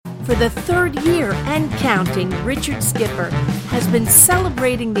For the third year and counting, Richard Skipper has been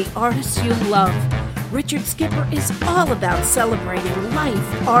celebrating the artists you love. Richard Skipper is all about celebrating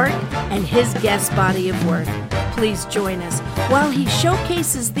life, art, and his guest body of work. Please join us while he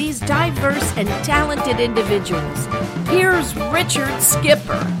showcases these diverse and talented individuals. Here's Richard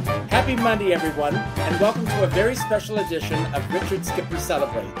Skipper. Happy Monday, everyone, and welcome to a very special edition of Richard Skipper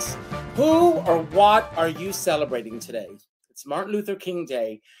Celebrates. Who or what are you celebrating today? It's Martin Luther King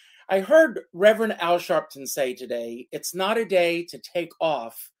Day. I heard Reverend Al Sharpton say today, it's not a day to take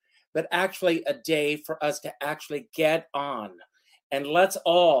off, but actually a day for us to actually get on. And let's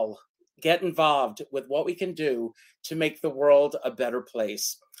all get involved with what we can do to make the world a better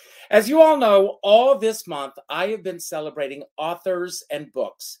place. As you all know, all this month, I have been celebrating authors and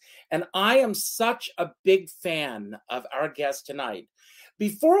books, and I am such a big fan of our guest tonight.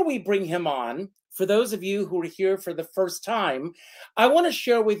 Before we bring him on, for those of you who are here for the first time, I want to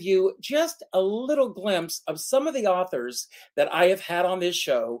share with you just a little glimpse of some of the authors that I have had on this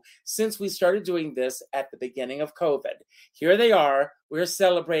show since we started doing this at the beginning of COVID. Here they are. We're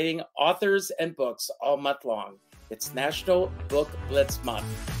celebrating authors and books all month long. It's National Book Blitz Month.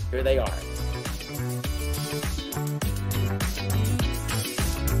 Here they are.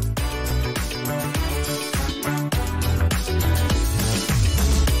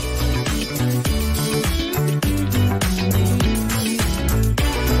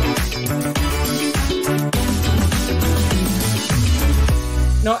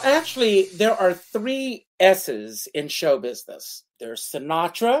 Now, actually, there are three S's in show business. There's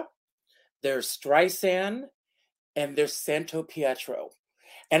Sinatra, there's Streisand, and there's Santopietro.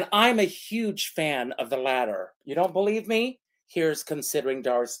 And I'm a huge fan of the latter. You don't believe me? Here's Considering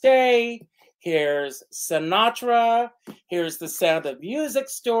Doris Day. Here's Sinatra. Here's The Sound of Music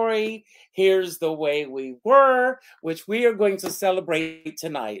story. Here's The Way We Were, which we are going to celebrate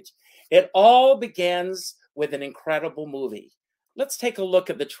tonight. It all begins with an incredible movie. Let's take a look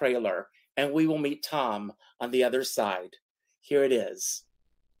at the trailer, and we will meet Tom on the other side. Here it is.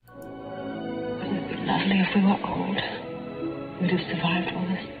 Wouldn't it be lovely if we were old? We'd have survived all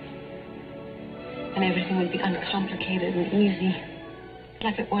this. And everything would be uncomplicated and easy,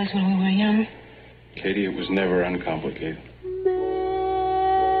 like it was when we were young. Katie, it was never uncomplicated.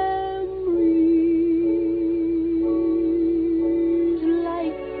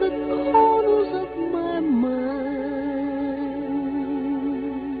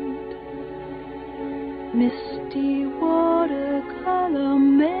 Misty watercolor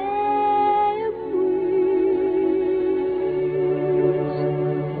memories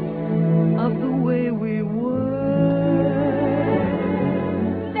of the way we were.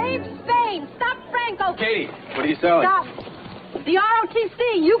 Save Spain! Stop Franco! Katie, what are you selling? Stop! The ROTC,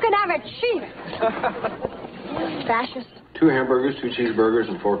 you can have it cheap! Fascist. 2 hamburgers, 2 cheeseburgers,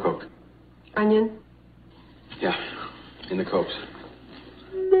 and 4 Coke. Onion? Yeah, in the Cokes.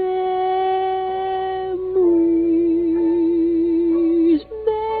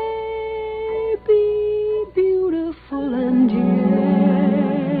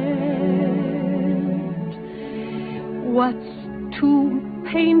 What's too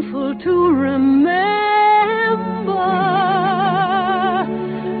painful to remember?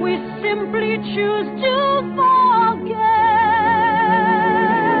 We simply choose to forget.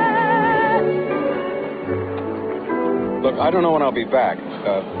 Look, I don't know when I'll be back.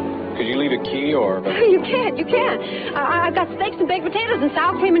 Could you leave a key or... You can't. I've got steaks and baked potatoes and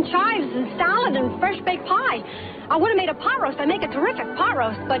sour cream and chives and salad and fresh baked pie. I would have made a pot roast. I make a terrific pot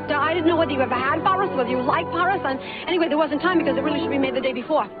roast, but I didn't know whether you ever had pot roast, whether you like pot roast. And anyway, there wasn't time because it really should be made the day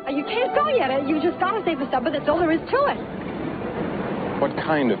before. You can't go yet. You just got to save for supper. That's all there is to it. What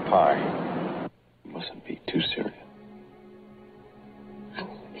kind of pie? You mustn't be too serious. I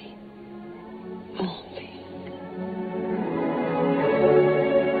won't be. I won't be.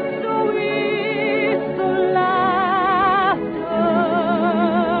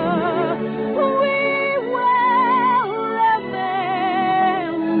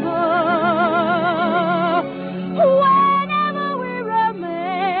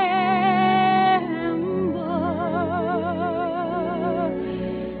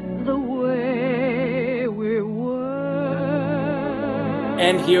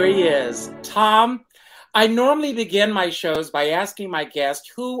 And here he is. Tom, I normally begin my shows by asking my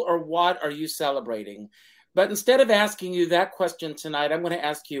guest, who or what are you celebrating? But instead of asking you that question tonight, I'm going to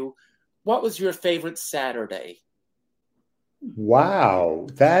ask you, what was your favorite Saturday? Wow,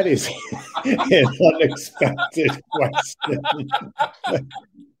 that is an unexpected question.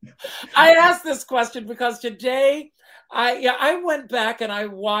 I asked this question because today I went back and I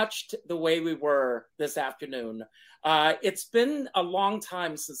watched The Way We Were this afternoon. It's been a long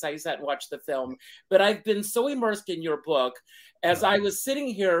time since I sat and watched the film, but I've been so immersed in your book. As I was sitting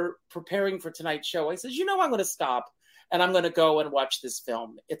here preparing for tonight's show, I said, I'm going to stop and I'm going to go and watch this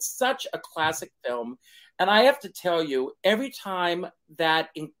film. It's such a classic film. And I have to tell you, every time that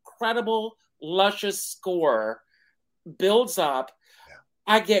incredible, luscious score builds up,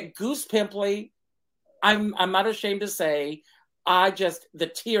 I get goose pimply. I'm not ashamed to say,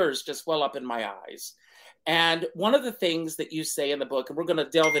 the tears just well up in my eyes. And one of the things that you say in the book, and we're going to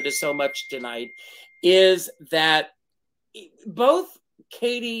delve into so much tonight, is that both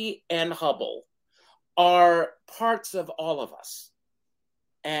Katie and Hubble are parts of all of us.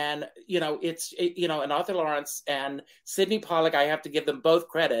 And, and Arthur Lawrence and Sidney Pollack, I have to give them both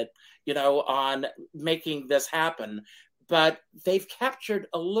credit, on making this happen. But they've captured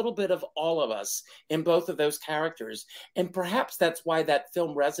a little bit of all of us in both of those characters. And perhaps that's why that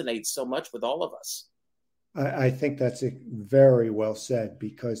film resonates so much with all of us. I think that's very well said,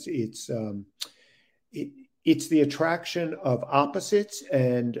 because it's the attraction of opposites,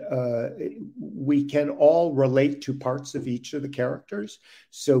 and we can all relate to parts of each of the characters.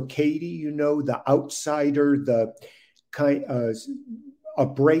 So Katie, the outsider, the kind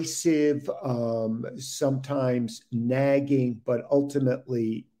abrasive, sometimes nagging, but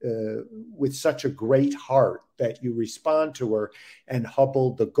ultimately with such a great heart that you respond to her. And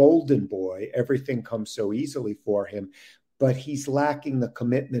Hubble, the golden boy, everything comes so easily for him, but he's lacking the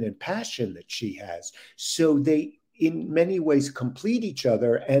commitment and passion that she has. So they, in many ways, complete each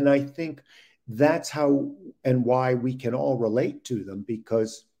other. And I think that's how and why we can all relate to them,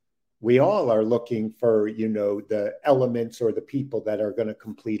 because we all are looking for, the elements or the people that are going to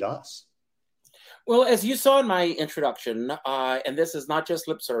complete us. Well, as you saw in my introduction, and this is not just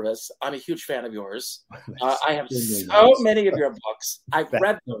lip service, I'm a huge fan of yours. I have so many of your books. I've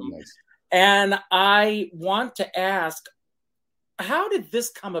read them. Nice. And I want to ask, how did this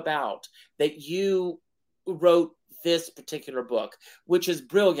come about that you wrote this particular book, which is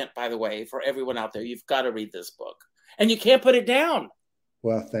brilliant, by the way, for everyone out there? You've got to read this book. And you can't put it down.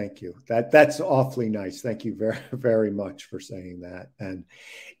 Well, thank you. That's awfully nice. Thank you very, very much for saying that. And,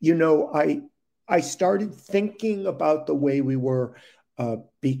 I started thinking about The Way We Were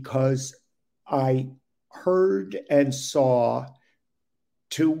because I heard and saw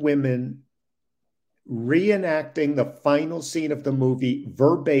two women reenacting the final scene of the movie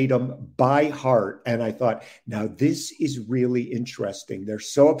verbatim by heart. And I thought, now this is really interesting. They're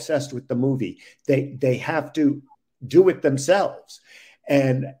so obsessed with the movie. They have to do it themselves.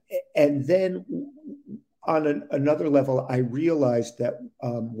 And then on another level, I realized that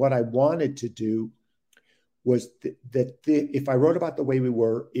what I wanted to do was that if I wrote about The Way We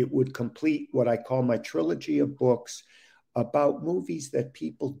Were, it would complete what I call my trilogy of books about movies that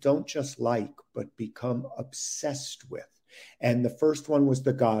people don't just like, but become obsessed with. And the first one was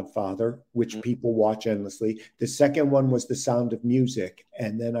The Godfather, which people watch endlessly. The second one was The Sound of Music.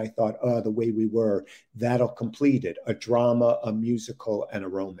 And then I thought, The Way We Were, that'll complete it. A drama, a musical, and a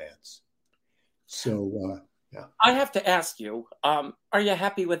romance. So, yeah. I have to ask you, are you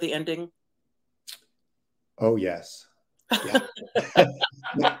happy with the ending? Oh, yes. Yeah.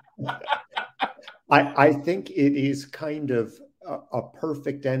 I think it is kind of a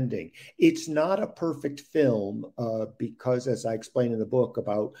perfect ending. It's not a perfect film because, as I explain in the book,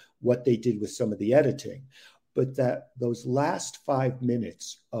 about what they did with some of the editing, but that those last 5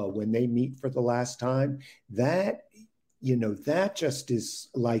 minutes when they meet for the last time, that just is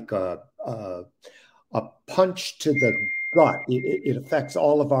like a punch to the gut. It affects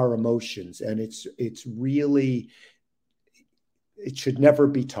all of our emotions, and it's really, it should never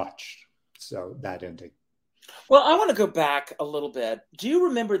be touched. So that ending. Well, I want to go back a little bit. Do you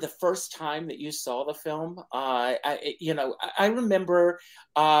remember the first time that you saw the film? I remember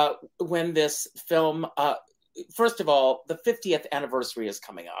when this film, first of all, the 50th anniversary is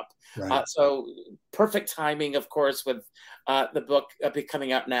coming up. Right. So perfect timing, of course, with the book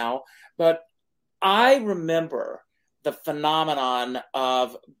coming out now. But I remember the phenomenon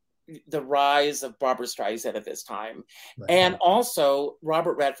of the rise of Barbra Streisand at this time. Right. And also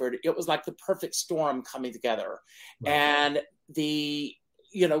Robert Redford. It was like the perfect storm coming together. Right. And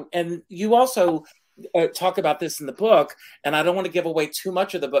and you also talk about this in the book, and I don't want to give away too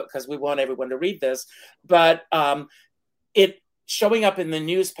much of the book because we want everyone to read this, but it showing up in the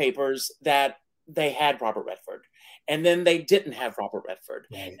newspapers that they had Robert Redford. and then they didn't have Robert Redford.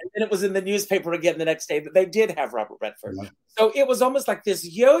 Right. And then it was in the newspaper again the next day that they did have Robert Redford. Yeah. So it was almost like this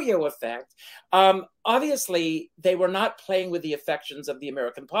yo-yo effect. Obviously, they were not playing with the affections of the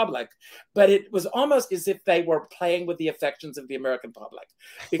American public, but it was almost as if they were playing with the affections of the American public,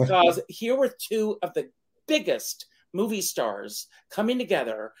 because here were two of the biggest movie stars coming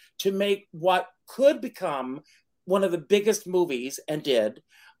together to make what could become one of the biggest movies, and did,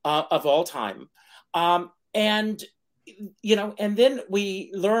 of all time. And then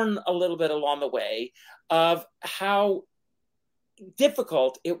we learn a little bit along the way of how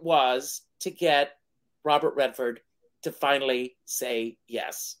difficult it was to get Robert Redford to finally say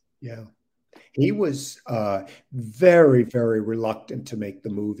yes. Yeah. He was very, very reluctant to make the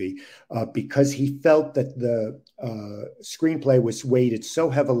movie because he felt that the screenplay was weighted so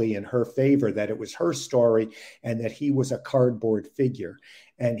heavily in her favor, that it was her story and that he was a cardboard figure.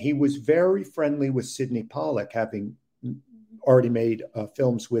 And he was very friendly with Sidney Pollack, having already made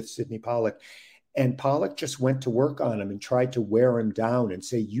films with Sidney Pollack. And Pollack just went to work on him and tried to wear him down and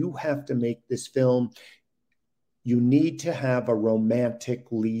say, you have to make this film. You need to have a romantic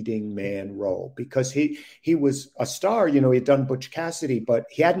leading man role, because he was a star. He had done Butch Cassidy, but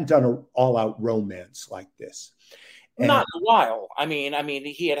he hadn't done an all-out romance like this. And not in a while. I mean,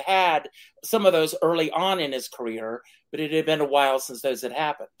 he had some of those early on in his career, but it had been a while since those had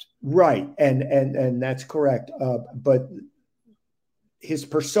happened. Right, and that's correct. But his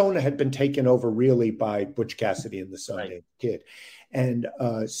persona had been taken over really by Butch Cassidy and the Sunday Kid, and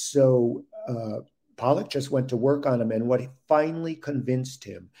so Pollack just went to work on him. And what finally convinced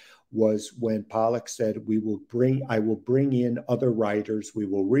him was when Pollack said, I will bring in other writers. We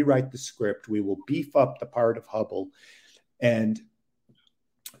will rewrite the script. We will beef up the part of Hubble. And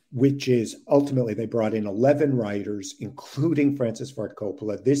which is ultimately they brought in 11 writers, including Francis Ford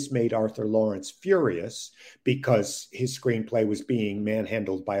Coppola. This made Arthur Lawrence furious because his screenplay was being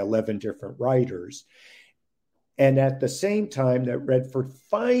manhandled by 11 different writers. And at the same time that Redford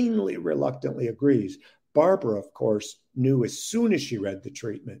finally reluctantly agrees, Barbara, of course, knew as soon as she read the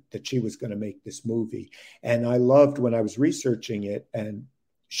treatment that she was going to make this movie. And I loved when I was researching it, and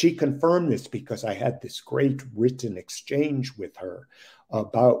she confirmed this because I had this great written exchange with her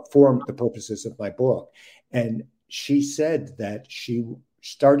for the purposes of my book. And she said that she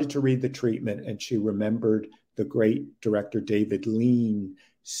started to read the treatment and she remembered the great director David Lean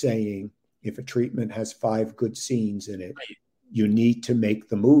saying, if a treatment has 5 good scenes in it, you need to make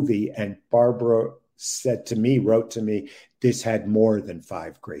the movie. And Barbara wrote to me, this had more than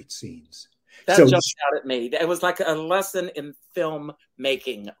 5 great scenes. That jumped out at me. It was like a lesson in film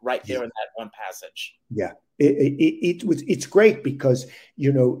making right there in that one passage. Yeah, it's great because,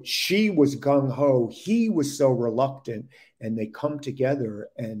 she was gung-ho, he was so reluctant, and they come together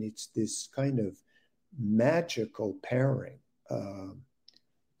and it's this kind of magical pairing.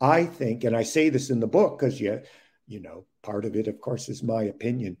 I think, and I say this in the book because, part of it, of course, is my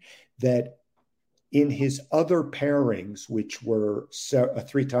opinion, that in his other pairings, which were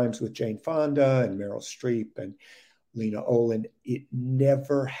 3 times with Jane Fonda and Meryl Streep and Lena Olin, it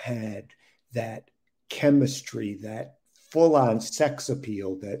never had that chemistry, that full-on sex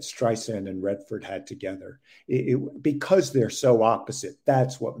appeal that Streisand and Redford had together. Because they're so opposite,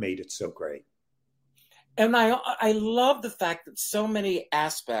 that's what made it so great. And I love the fact that so many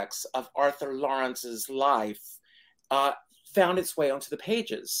aspects of Arthur Lawrence's life found its way onto the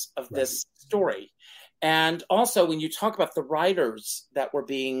pages of this story. And also, when you talk about the writers that were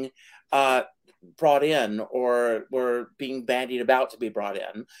being brought in or were being bandied about to be brought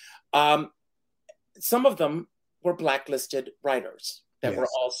in, some of them were blacklisted writers that were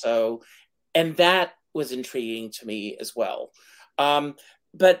also, and that was intriguing to me as well.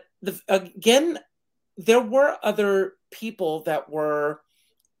 But again, there were other people that were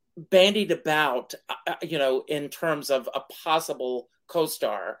bandied about, in terms of a possible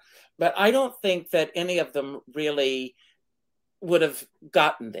co-star, but I don't think that any of them really would have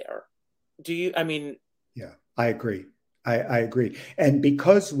gotten there. Do you? I mean, yeah, I agree. I agree. And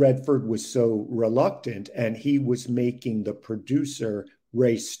because Redford was so reluctant, and he was making the producer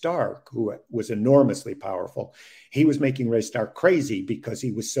Ray Stark, who was enormously powerful, he was making Ray Stark crazy because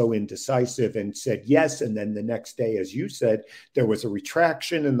he was so indecisive and said yes. And then the next day, as you said, there was a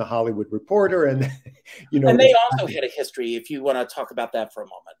retraction in the Hollywood Reporter. And, and they also had a history, if you want to talk about that for a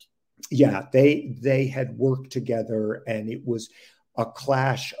moment. Yeah, they had worked together, and it was a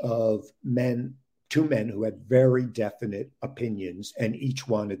clash of 2 men who had very definite opinions, and each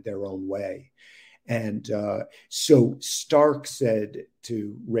wanted their own way. And so Stark said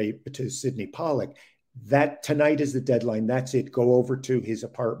to Sidney Pollack, that tonight is the deadline. That's it. Go over to his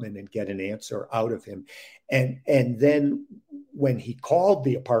apartment and get an answer out of him. And then when he called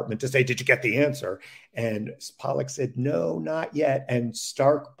the apartment to say, did you get the answer? And Pollock said, no, not yet. And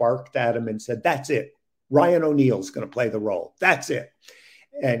Stark barked at him and said, that's it. Ryan O'Neill's going to play the role. That's it.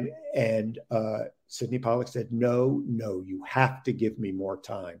 And Sidney Pollock said, no, you have to give me more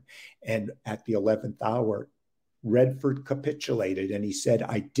time. And at the 11th hour, Redford capitulated, and he said,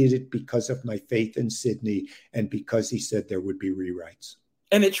 I did it because of my faith in Sidney and because he said there would be rewrites.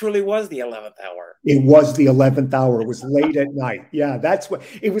 And it truly was the 11th hour. It was the 11th hour. It was late at night. Yeah, that's what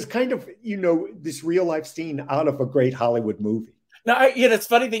it was, kind of, this real life scene out of a great Hollywood movie. Now, it's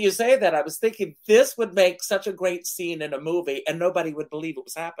funny that you say that. I was thinking this would make such a great scene in a movie and nobody would believe it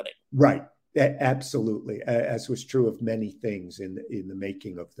was happening. Right. Absolutely. As was true of many things in the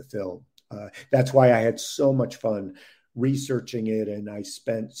making of the film. That's why I had so much fun researching it. And I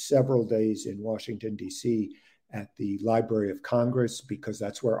spent several days in Washington, D.C. at the Library of Congress, because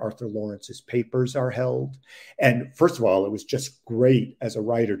that's where Arthur Lawrence's papers are held. And first of all, it was just great as a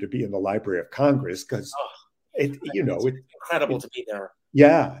writer to be in the Library of Congress, because it's incredible to be there.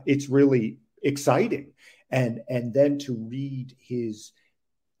 Yeah, it's really exciting. And then to read his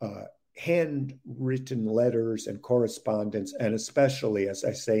handwritten letters and correspondence, and especially, as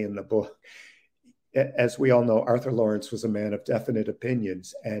I say in the book, as we all know, Arthur Lawrence was a man of definite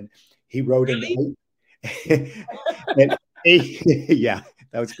opinions, and he wrote yeah,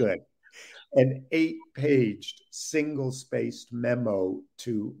 that was good. An 8-paged, single-spaced memo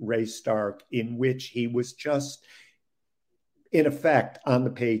to Ray Stark, in which he was just, in effect, on the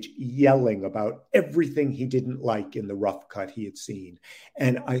page, yelling about everything he didn't like in the rough cut he had seen.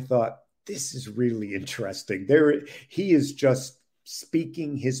 And I thought, this is really interesting. He is just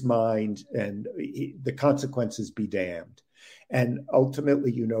speaking his mind, and the consequences be damned. And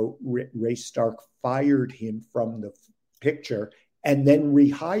ultimately, Ray Stark fired him from the picture and then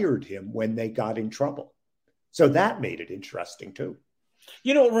rehired him when they got in trouble. So that made it interesting too.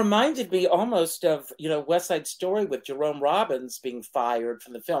 It reminded me almost of, West Side Story with Jerome Robbins being fired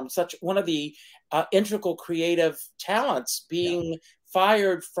from the film. Such one of the integral creative talents being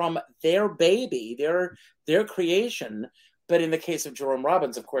fired from their baby, their creation. But in the case of Jerome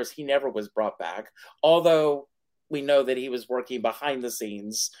Robbins, of course, he never was brought back. Although we know that he was working behind the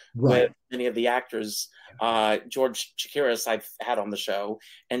scenes with many of the actors. George Chakiris I've had on the show,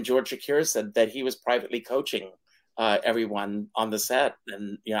 and George Chakiris said that he was privately coaching everyone on the set.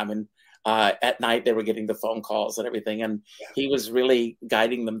 And, at night they were getting the phone calls and everything. And he was really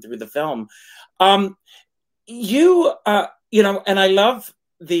guiding them through the film. And I love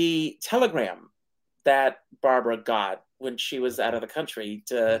the telegram that Barbara got when she was out of the country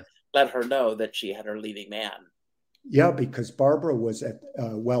to let her know that she had her leading man. Yeah, because Barbara was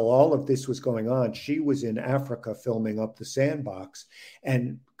while all of this was going on, she was in Africa filming Up the Sandbox,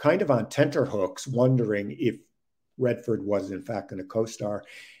 and kind of on tenterhooks, wondering if Redford was in fact going to co-star.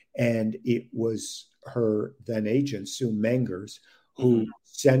 And it was her then agent, Sue Mengers, who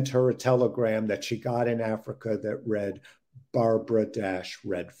sent her a telegram that she got in Africa that read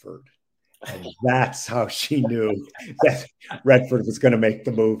Barbara-Redford. And that's how she knew that Redford was going to make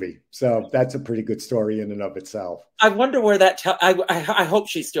the movie. So that's a pretty good story in and of itself. I wonder where that, I hope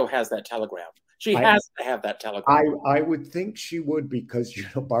she still has that telegram. She has to have that telegram. I would think she would, because,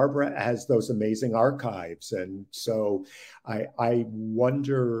 Barbara has those amazing archives. And so I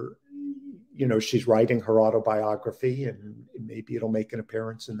wonder, she's writing her autobiography, and maybe it'll make an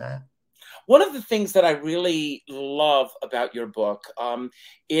appearance in that. One of the things that I really love about your book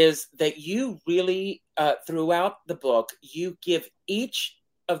is that you really, throughout the book, you give each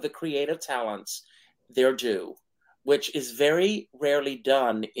of the creative talents their due, which is very rarely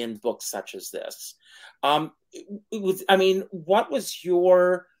done in books such as this. What was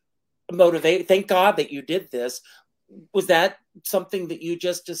your motivation? Thank God that you did this. Was that something that you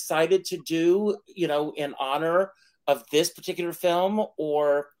just decided to do, in honor of this particular film,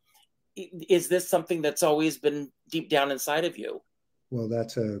 or is this something that's always been deep down inside of you? Well,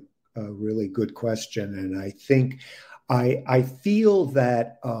 that's a really good question. And I think I feel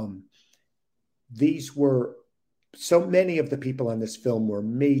that these were, so many of the people on this film were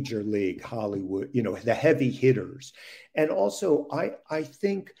major league Hollywood, the heavy hitters. And also, I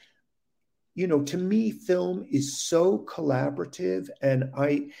think, to me, film is so collaborative, and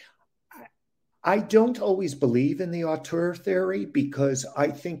I don't always believe in the auteur theory, because I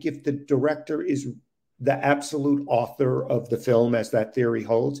think if the director is the absolute author of the film, as that theory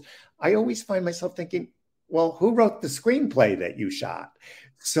holds, I always find myself thinking, well, who wrote the screenplay that you shot?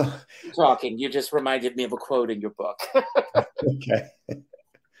 So you just reminded me of a quote in your book. Okay.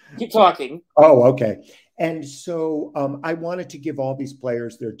 Keep talking. Oh, okay. And so I wanted to give all these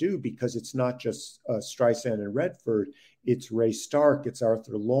players their due because it's not just Streisand and Redford. It's Ray Stark, it's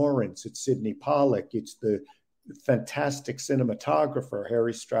Arthur Lawrence, it's Sidney Pollack, it's the fantastic cinematographer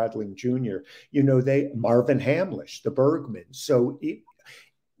Harry Stradling Jr. Marvin Hamlish, the Bergman. So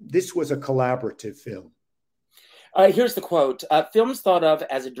this was a collaborative film. Here's the quote. Film's thought of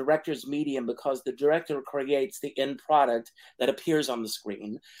as a director's medium because the director creates the end product that appears on the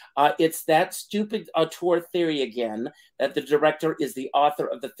screen. It's that stupid auteur theory again, that the director is the author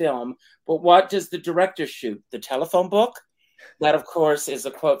of the film. But what does the director shoot? The telephone book? That, of course, is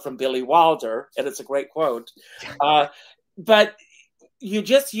a quote from Billy Wilder, and it's a great quote. But you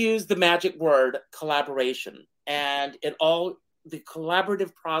just use the magic word collaboration. And the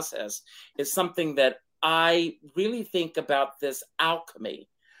collaborative process is something that I really think about, this alchemy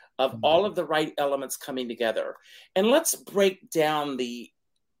of all of the right elements coming together. And let's break down the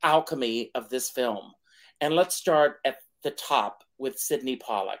alchemy of this film. And let's start at the top with Sidney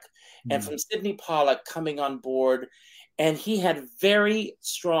Pollack. And from Sidney Pollack coming on board, and he had very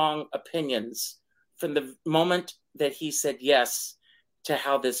strong opinions from the moment that he said yes to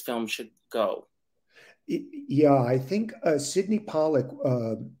how this film should go. Yeah, I think Sidney Pollack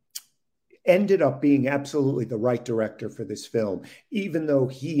ended up being absolutely the right director for this film, even though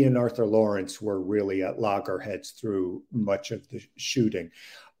he and Arthur Lawrence were really at loggerheads through much of the shooting.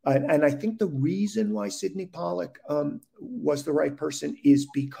 And I think the reason why Sidney Pollack was the right person is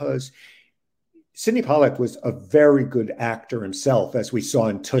because Sidney Pollack was a very good actor himself, as we saw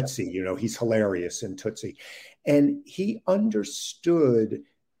in Tootsie. He's hilarious in Tootsie. And he understood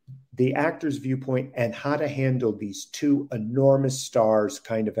the actor's viewpoint and how to handle these two enormous stars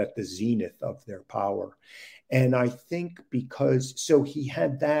kind of at the zenith of their power. And I think so he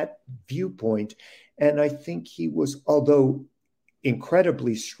had that viewpoint. And I think he was, although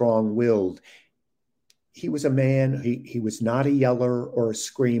incredibly strong-willed, he was a man, he was not a yeller or a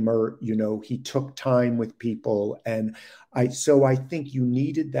screamer. He took time with people. And I think you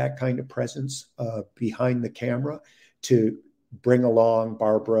needed that kind of presence behind the camera to bring along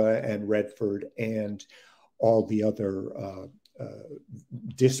Barbara and Redford and all the other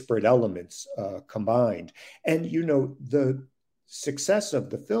disparate elements combined. And, the success of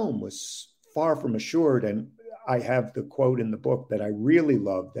the film was far from assured. And I have the quote in the book that I really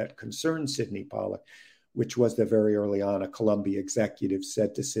love that concerns Sidney Pollack, which was that very early on, a Columbia executive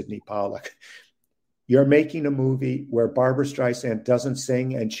said to Sidney Pollack, "You're making a movie where Barbra Streisand doesn't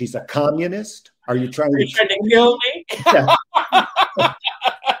sing and she's a communist? Are you trying to kill me?" Yeah.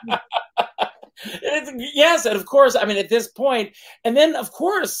 Yes, and of course, at this point, and then of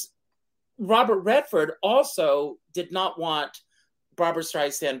course, Robert Redford also did not want Barbra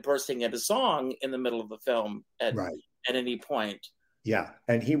Streisand bursting into song in the middle of the film at any point. Yeah,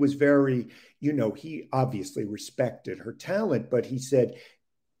 and he was very, he obviously respected her talent, but he said,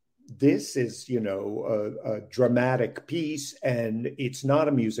 this is, a dramatic piece and it's not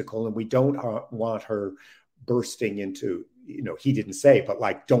a musical, and we don't want her bursting into, he didn't say, but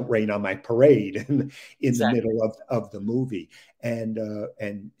like, don't rain on my parade in the middle of the movie.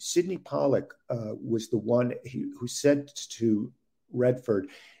 And Sidney Pollack was the one who said to Redford,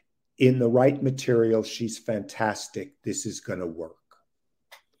 in the right material, she's fantastic. This is going to work.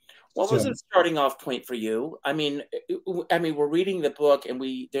 What was the starting off point for you? We're reading the book and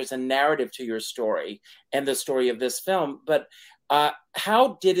there's a narrative to your story and the story of this film, but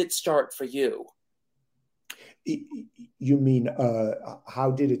how did it start for you? You mean,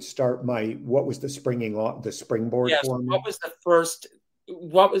 how did it start? What was the springboard for me? What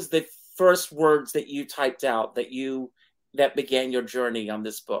was the first words that you typed out that began your journey on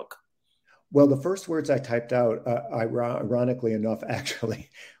this book? Well, the first words I typed out, ironically enough, actually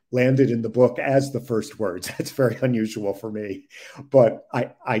landed in the book as the first words. That's very unusual for me. But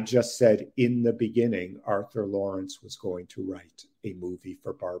I just said, in the beginning, Arthur Lawrence was going to write a movie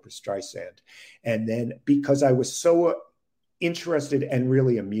for Barbra Streisand. And then, because I was so interested and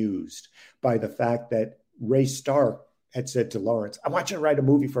really amused by the fact that Ray Stark had said to Lawrence, I want you to write a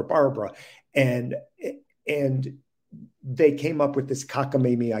movie for Barbara. And they came up with this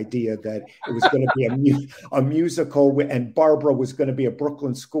cockamamie idea that it was going to be a musical, and Barbara was going to be a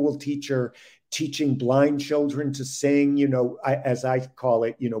Brooklyn school teacher teaching blind children to sing, as I call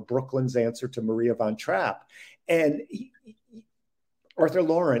it, Brooklyn's answer to Maria von Trapp. And Arthur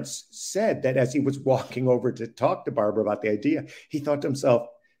Lawrence said that as he was walking over to talk to Barbara about the idea, he thought to himself,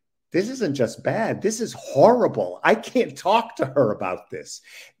 this isn't just bad, this is horrible. I can't talk to her about this.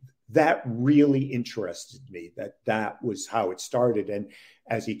 That really interested me, that was how it started. And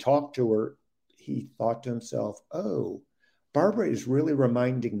as he talked to her, he thought to himself, oh, Barbara is really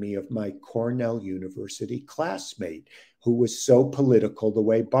reminding me of my Cornell University classmate who was so political the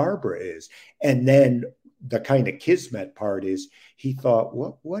way Barbara is. And then the kind of kismet part is he thought,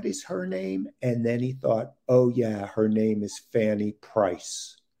 what is her name? And then he thought, oh, yeah, her name is Fanny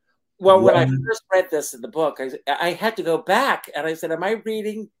Price. Well, when I first read this in the book, I had to go back and I said, am I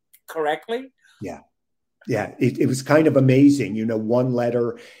reading correctly? Yeah. Yeah, it was kind of amazing, one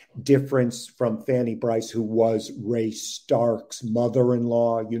letter difference from Fanny Price, who was Ray Stark's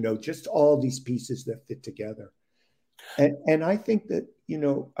mother-in-law, just all these pieces that fit together. And I think that,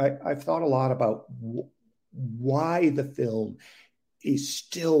 I've thought a lot about why the film is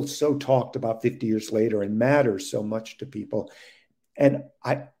still so talked about 50 years later and matters so much to people. And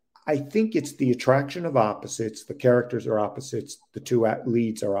I think it's the attraction of opposites. The characters are opposites. The two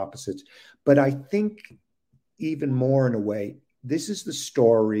leads are opposites. But I think even more in a way, this is the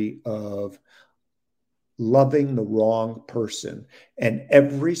story of loving the wrong person. And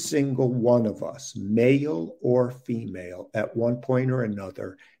every single one of us, male or female, at one point or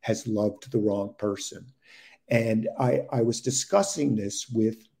another, has loved the wrong person. And I was discussing this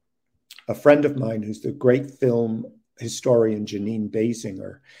with a friend of mine who's the great film historian, Janine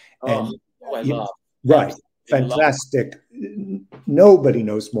Basinger. And I love. Right. Fantastic. Nobody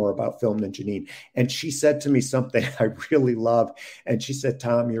knows more about film than Janine. And she said to me something I really love. And she said,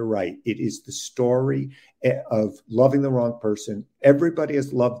 Tom, you're right. It is the story of loving the wrong person. Everybody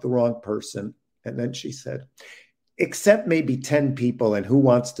has loved the wrong person. And then she said, except maybe 10 people, and who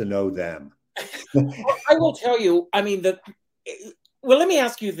wants to know them? I will tell you, let me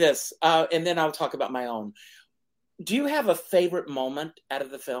ask you this, and then I'll talk about my own. Do you have a favorite moment out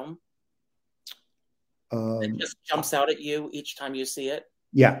of the film? That just jumps out at you each time you see it?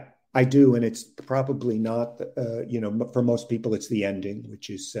 Yeah, I do. And it's probably not, for most people, it's the ending, which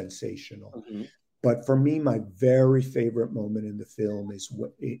is sensational. Mm-hmm. But for me, my very favorite moment in the film is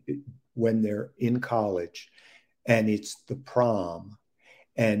when they're in college and it's the prom.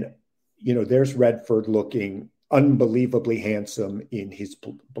 And, there's Redford looking unbelievably handsome in his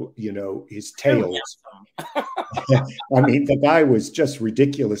tails. I mean, the guy was just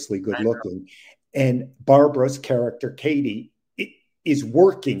ridiculously good looking. And Barbara's character, Katie, is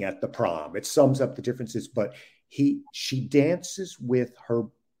working at the prom. It sums up the differences, but she dances with her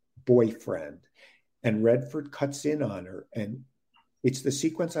boyfriend and Redford cuts in on her. And it's the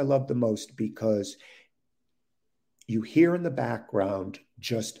sequence I love the most because you hear in the background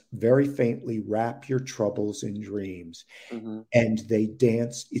just very faintly, wrap your troubles in dreams. Mm-hmm. And they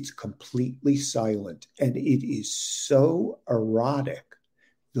dance. It's completely silent. And it is so erotic.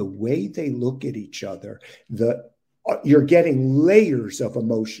 The way they look at each other, you're getting layers of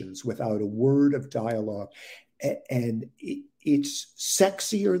emotions without a word of dialogue. And it's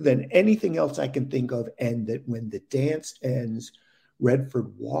sexier than anything else I can think of. And that when the dance ends,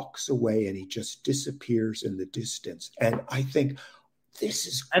 Redford walks away and he just disappears in the distance. And I think this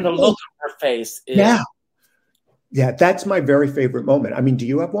is and the look on her face is... Yeah, that's my very favorite moment. I mean, do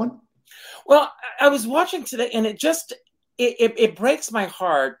you have one? Well, I was watching today and it breaks my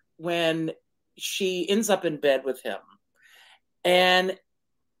heart when she ends up in bed with him and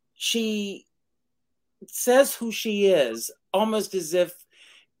she says who she is almost as if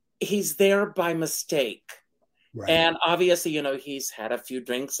he's there by mistake. Right. And obviously, he's had a few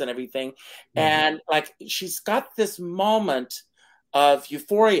drinks and everything. Mm-hmm. And she's got this moment of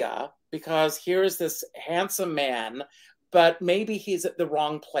euphoria because here's this handsome man, but maybe he's at the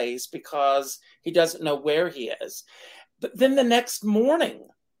wrong place because he doesn't know where he is. But then the next morning,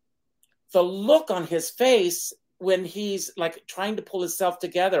 the look on his face when he's trying to pull himself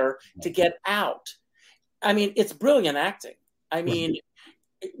together to get out. I mean, it's brilliant acting. I mean,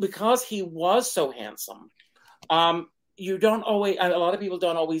 because he was so handsome, you don't always, a lot of people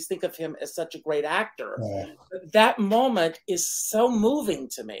don't always think of him as such a great actor. Yeah. That moment is so moving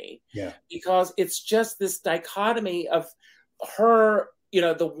to me because it's just this dichotomy of her,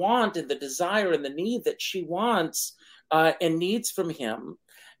 the want and the desire and the need that she wants and needs from him.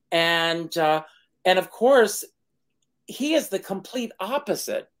 And of course, he is the complete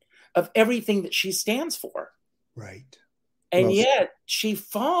opposite of everything that she stands for. Right. And yet she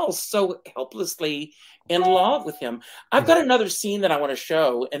falls so helplessly in love with him. I've got another scene that I want to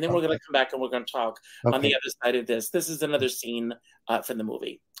show, and then we're going to come back and we're going to talk on the other side of this. This is another scene from the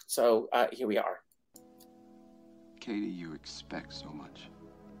movie. So here we are. Katie, you expect so much.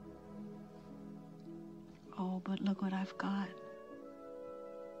 Oh, but look what I've got.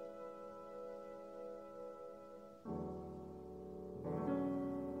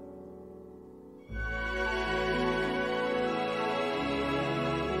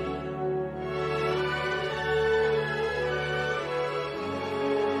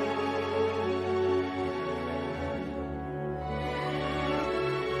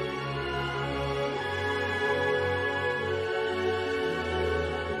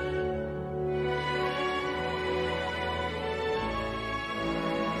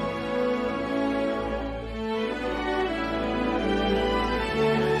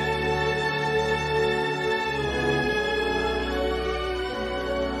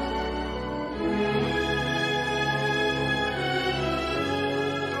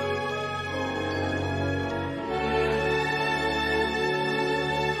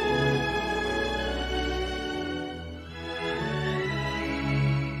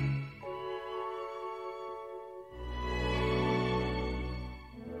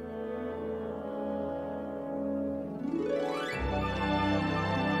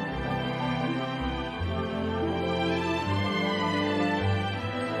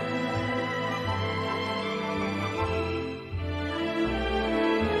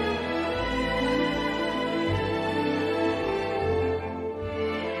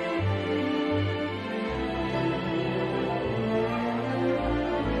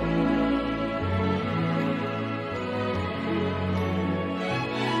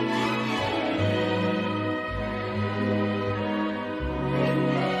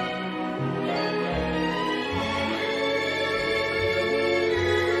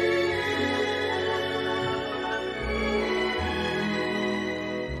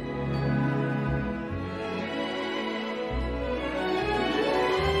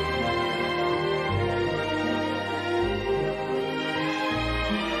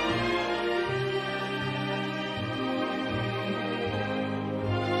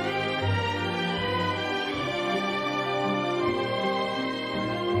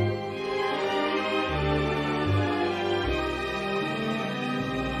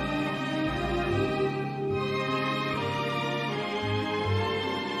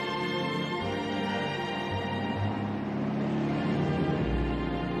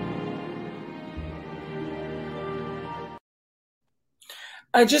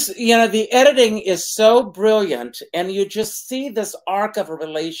 The editing is so brilliant, and you just see this arc of a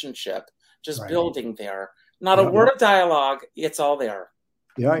relationship just building there. Not a word of dialogue, it's all there.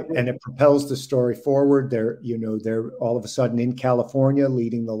 Yeah, and it propels the story forward. They're all of a sudden in California,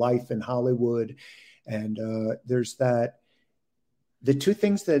 leading the life in Hollywood, and there's that. The two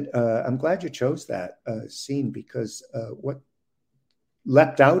things that I'm glad you chose that scene, because what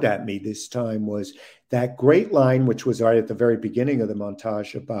leapt out at me this time was that great line, which was right at the very beginning of the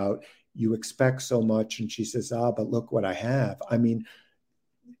montage about you expect so much, and she says, but look what I have. I mean,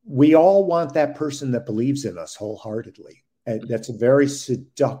 we all want that person that believes in us wholeheartedly. And that's very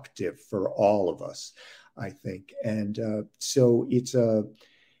seductive for all of us, I think. And so it's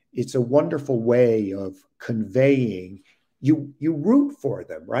a wonderful way of conveying. You root for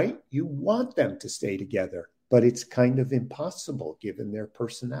them, right? You want them to stay together, but it's kind of impossible given their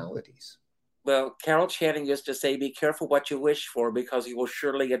personalities. Well, Carol Channing used to say, be careful what you wish for, because you will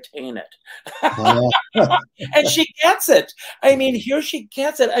surely attain it. And she gets it. I mean, here she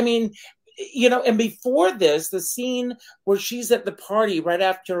gets it. I mean, and before this, the scene where she's at the party right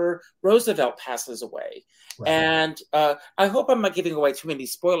after Roosevelt passes away. Right. And I hope I'm not giving away too many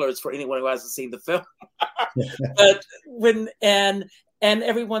spoilers for anyone who hasn't seen the film. But and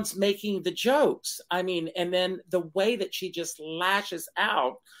everyone's making the jokes. I mean, and then the way that she just lashes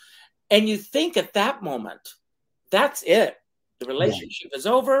out, and you think at that moment, that's it. The relationship is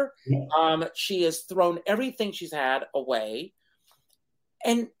over. Yeah. She has thrown everything she's had away.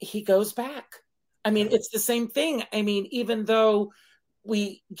 And he goes back. I mean, it's the same thing. I mean, even though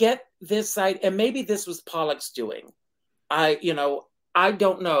we get this side, and maybe this was Pollock's doing. I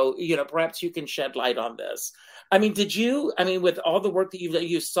don't know. Perhaps you can shed light on this. I mean, with all the work that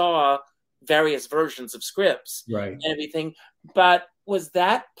you saw various versions of scripts, right, and everything, but was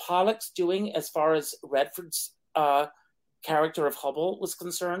that Pollock's doing as far as Redford's character of Hubble was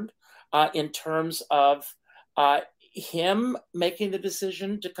concerned, in terms of him making the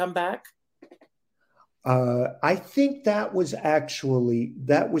decision to come back? I think that was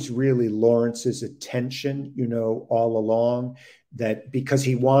really Lawrence's attention, all along, that because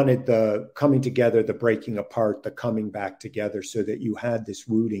he wanted the coming together, the breaking apart, the coming back together, so that you had this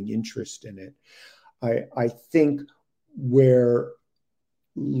rooting interest in it. I think where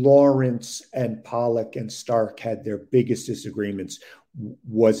Lawrence and Pollock and Stark had their biggest disagreements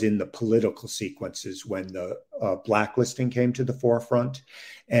was in the political sequences when the blacklisting came to the forefront.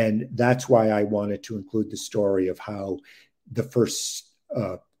 And that's why I wanted to include the story of how the first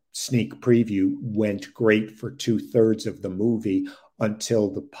sneak preview went great for 2/3 of the movie until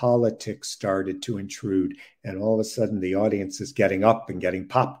the politics started to intrude. And all of a sudden the audience is getting up and getting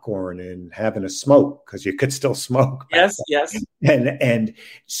popcorn and having a smoke, because you could still smoke. Yes. And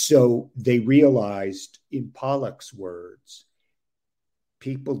so they realized, in Pollock's words,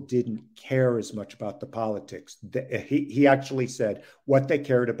 people didn't care as much about the politics. He actually said what they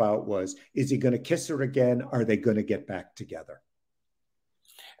cared about was, is he going to kiss her again? Are they going to get back together?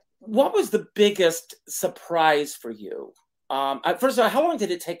 What was the biggest surprise for you? First of all, how long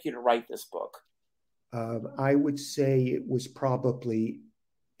did it take you to write this book? I would say it was probably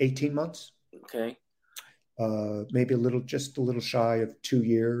 18 months. Okay. Maybe just a little shy of 2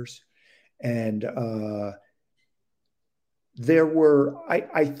 years. And there were,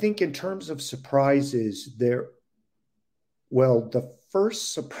 I think in terms of surprises, the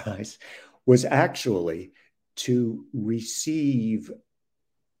first surprise was actually to receive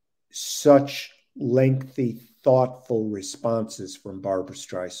such lengthy, thoughtful responses from Barbra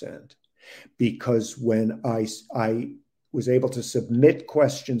Streisand. Because when I was able to submit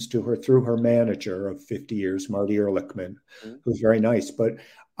questions to her through her manager of 50 years, Marty Ehrlichman, who's very nice, but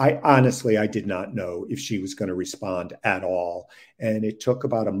I did not know if she was going to respond at all. And it took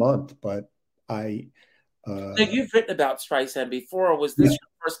about a month, but Now, you've written about Streisand before. Was this your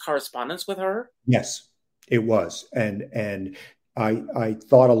first correspondence with her? Yes, it was. And I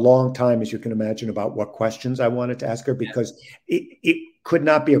thought a long time, as you can imagine, about what questions I wanted to ask her, because it could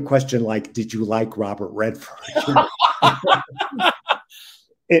not be a question like, did you like Robert Redford?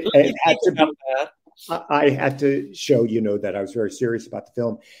 It had to be that. I had to show, that I was very serious about the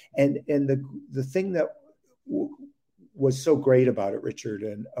film. And the thing that was so great about it, Richard,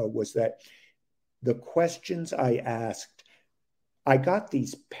 and was that the questions I asked, I got a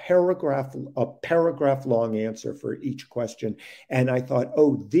paragraph long answer for each question. And I thought,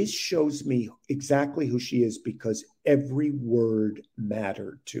 this shows me exactly who she is, because every word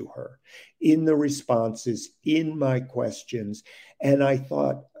mattered to her in the responses, in my questions. And I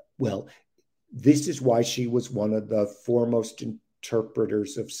thought, well, this is why she was one of the foremost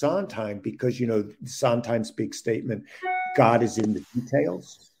interpreters of Sondheim, because, Sondheim's big statement, God is in the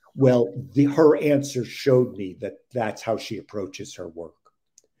details. Well, her answer showed me that that's how she approaches her work.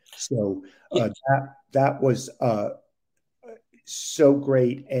 So that was so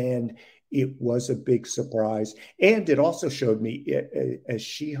great, and it was a big surprise. And it also showed me, as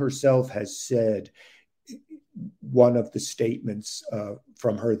she herself has said, one of the statements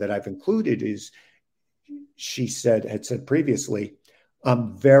from her that I've included is, had said previously,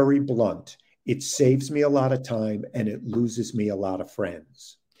 I'm very blunt. It saves me a lot of time and it loses me a lot of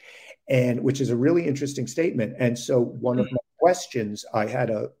friends. And which is a really interesting statement. And so one of my questions, I had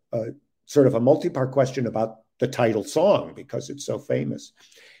a sort of a multi-part question about the title song because it's so famous.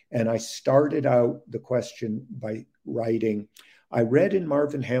 And I started out the question by writing, I read in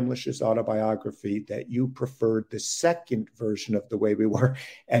Marvin Hamlish's autobiography that you preferred the second version of The Way We Were.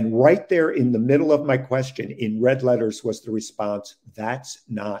 And right there in the middle of my question in red letters was the response, that's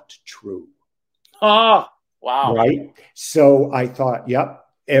not true. Oh, wow. Right. So I thought, yep,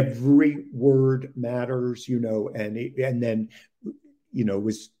 every word matters, and then, it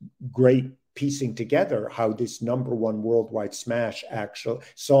was great piecing together how this #1 worldwide smash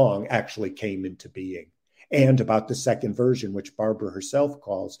song actually came into being, and about the second version, which Barbara herself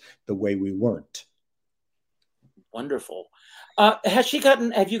calls The Way We Weren't. Wonderful. Have you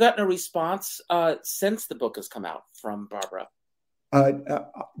gotten a response since the book has come out from Barbara?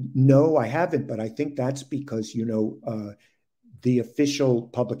 No, I haven't, but I think that's because, the official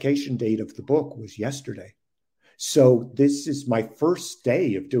publication date of the book was yesterday. So this is my first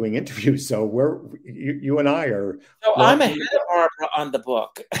day of doing interviews. So you and I are. So I'm ahead of Barbara on the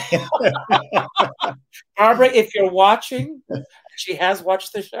book. Barbara, if you're watching, she has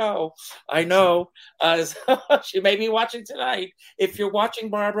watched the show. I know. She may be watching tonight. If you're watching,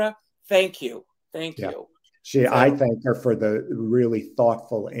 Barbara, thank you. Thank you. I thank her for the really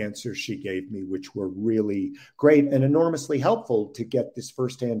thoughtful answers she gave me, which were really great and enormously helpful to get this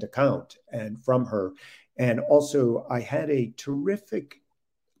firsthand account and from her. And also, I had a terrific,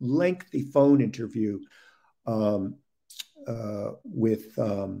 lengthy phone interview with,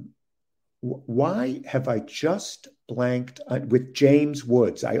 why have I just blanked, with James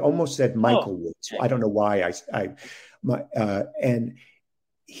Woods. I almost said Michael Woods. I don't know why and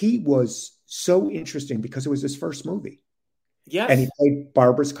he was so interesting because it was his first movie. Yes. And he played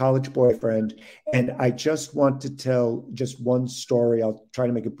Barbara's college boyfriend. And I just want to tell just one story. I'll try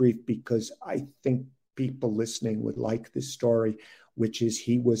to make it brief because I think people listening would like this story, which is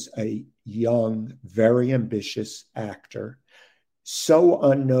he was a young, very ambitious actor, so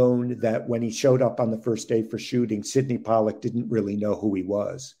unknown that when he showed up on the first day for shooting, Sidney Pollack didn't really know who he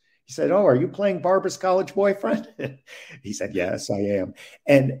was. He said, "Oh, are you playing Barbara's college boyfriend?" He said, "Yes, I am."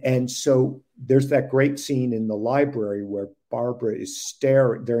 And so there's that great scene in the library where Barbara is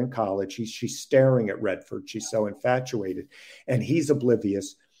staring. They're in college. She's staring at Redford. She's so infatuated, and he's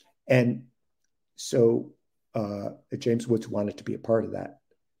oblivious. And so James Woods wanted to be a part of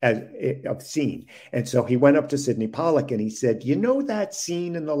that scene. And so he went up to Sidney Pollack and he said, "You know that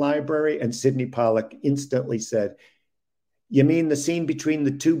scene in the library?" And Sidney Pollack instantly said, "You mean the scene between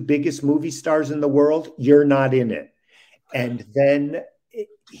the two biggest movie stars in the world? You're not in it." And then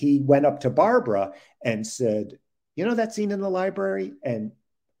he went up to Barbara and said, "You know that scene in the library?" And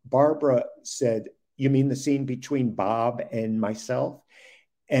Barbara said, "You mean the scene between Bob and myself?"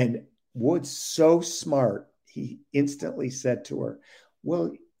 And Woods, so smart, he instantly said to her,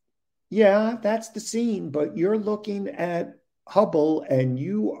 "Well, yeah, that's the scene, but you're looking at Hubble and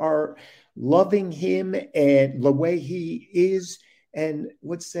you are loving him and the way he is." And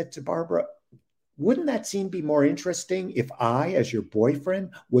Woods said to Barbara, "Wouldn't that scene be more interesting if I, as your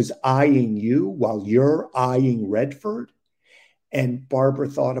boyfriend, was eyeing you while you're eyeing Redford?" And Barbara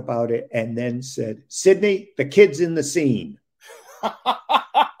thought about it and then said, "Sidney, the kid's in the scene."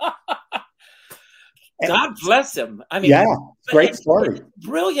 God bless him. I mean, yeah, great story.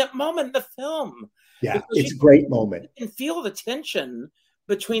 Brilliant moment in the film. Yeah, it's a great moment. You can feel the tension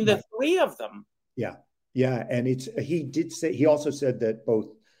between the three of them. Yeah. And he also said that both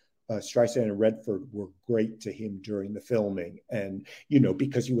Streisand and Redford were great to him during the filming. And,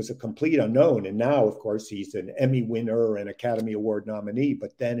 because he was a complete unknown. And now, of course, he's an Emmy winner and Academy Award nominee,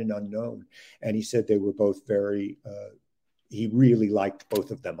 but then an unknown. And he said they were both he really liked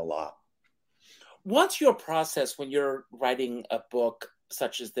both of them a lot. What's your process when you're writing a book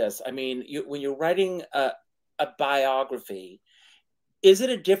such as this? I mean, when you're writing a biography, is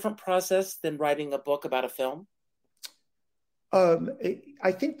it a different process than writing a book about a film?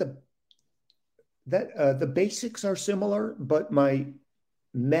 I think the basics are similar, but my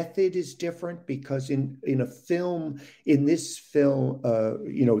method is different because in a film, in this film,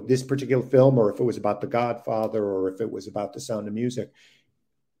 this particular film, or if it was about The Godfather, or if it was about The Sound of Music,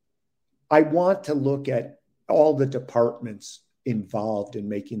 I want to look at all the departments involved in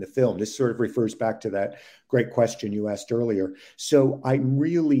making the film. This sort of refers back to that great question you asked earlier. So I'm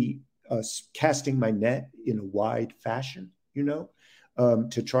really casting my net in a wide fashion,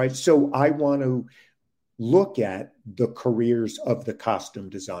 to try. So I want to look at the careers of the costume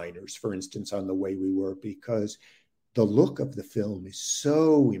designers, for instance, on The Way We Were, because the look of the film is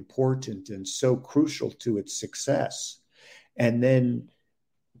so important and so crucial to its success. And then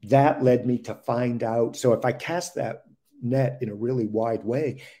that led me to find out. So if I cast that net in a really wide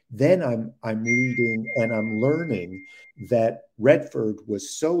way, then I'm reading and I'm learning that Redford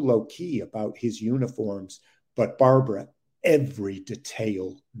was so low key about his uniforms, but Barbara, every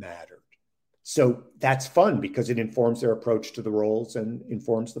detail mattered. So that's fun because it informs their approach to the roles and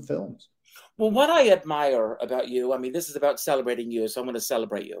informs the films. Well, what I admire about you, I mean, this is about celebrating you, so I'm going to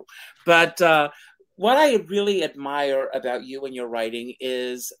celebrate you. But what I really admire about you and your writing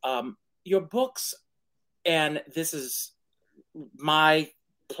is your books, and this is my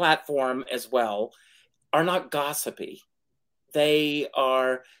platform as well, are not gossipy. They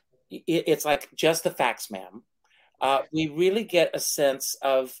are, it's like just the facts, ma'am. We really get a sense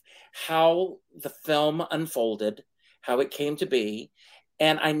of how the film unfolded, how it came to be.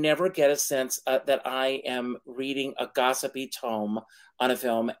 And I never get a sense that I am reading a gossipy tome on a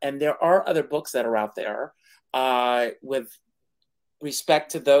film. And there are other books that are out there with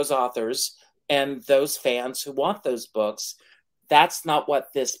respect to those authors and those fans who want those books. That's not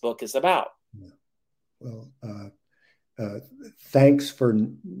what this book is about. Well, thanks for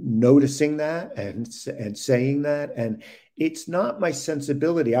noticing that and saying that. And it's not my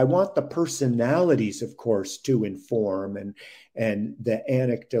sensibility. I want the personalities, of course, to inform and the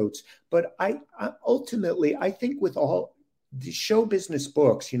anecdotes. But I ultimately, I think with all the show business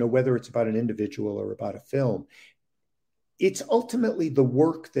books, whether it's about an individual or about a film, it's ultimately the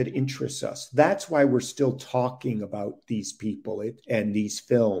work that interests us. That's why we're still talking about these people and these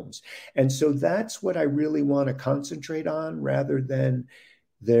films. And so that's what I really want to concentrate on rather than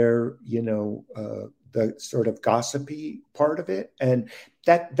their, the sort of gossipy part of it. And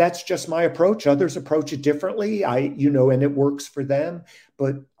that's just my approach. Others approach it differently. And it works for them.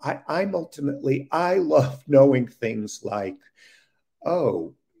 But I'm ultimately, I love knowing things like,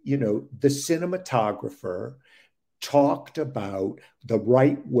 the cinematographer talked about the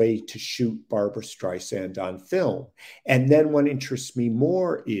right way to shoot Barbra Streisand on film. And then what interests me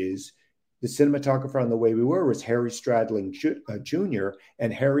more is the cinematographer on The Way We Were was Harry Stradling Jr.,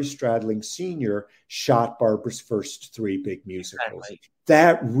 and Harry Stradling Sr. shot Barbara's first 3 big musicals. Exactly.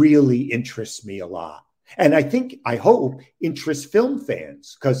 That really interests me a lot. And I hope interests film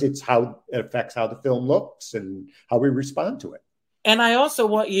fans because it affects how the film looks and how we respond to it. And I also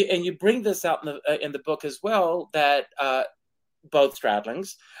want you, and you bring this out in the book as well, that both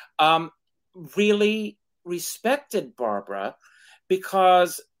Stradlings really respected Barbara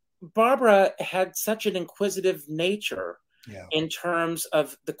because Barbara had such an inquisitive nature in terms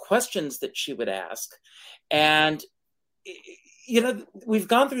of the questions that she would ask. And, we've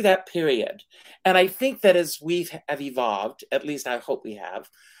gone through that period. And I think that as we have evolved, at least I hope we have,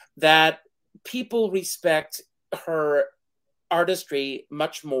 that people respect her artistry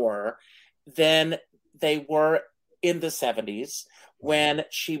much more than they were in the 70s when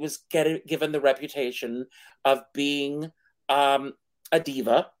she was given the reputation of being a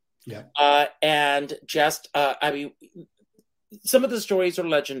diva. Yeah. And just, some of the stories are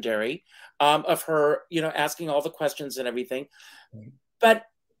legendary of her, asking all the questions and everything. Right. But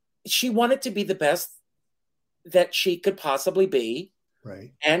she wanted to be the best that she could possibly be.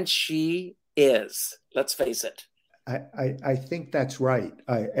 Right. And she is, let's face it. I think that's right.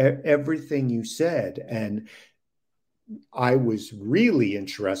 Everything you said. And I was really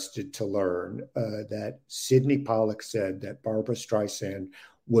interested to learn that Sidney Pollack said that Barbra Streisand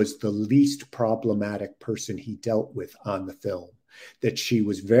was the least problematic person he dealt with on the film, that she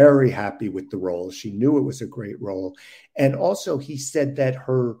was very happy with the role. She knew it was a great role. And also he said that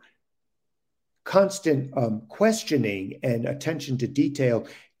her constant questioning and attention to detail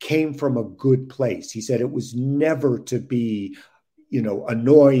came from a good place. He said it was never to be,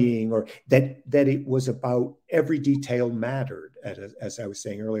 annoying, or that it was about every detail mattered, as I was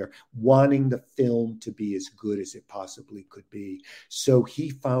saying earlier, wanting the film to be as good as it possibly could be. So he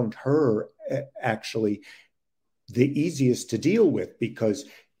found her actually the easiest to deal with because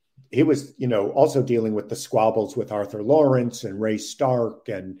he was, also dealing with the squabbles with Arthur Lawrence and Ray Stark.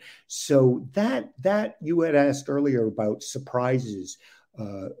 And so that you had asked earlier about surprises.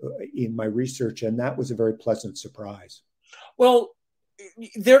 in my research, and that was a very pleasant surprise. Well,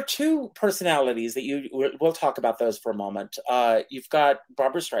 there are two personalities that we'll talk about those for a moment. You've got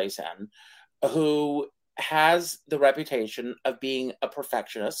Barbara Streisand, who has the reputation of being a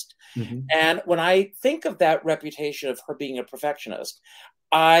perfectionist. Mm-hmm. And when I think of that reputation of her being a perfectionist,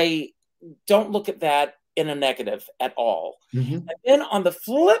 I don't look at that in a negative at all. Mm-hmm. And then on the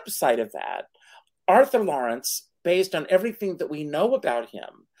flip side of that, Arthur Lawrence, based on everything that we know about him,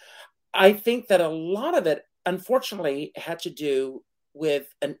 I think that a lot of it, unfortunately, had to do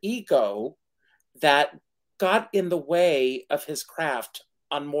with an ego that got in the way of his craft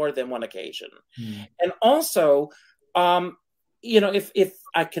on more than one occasion. Mm. And also, if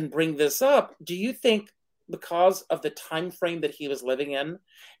I can bring this up, do you think because of the time frame that he was living in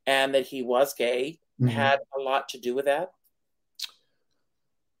and that he was gay, mm-hmm. had a lot to do with that?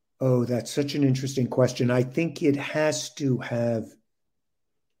 Oh, that's such an interesting question. I think it has to have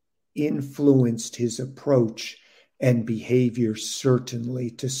influenced his approach and behavior,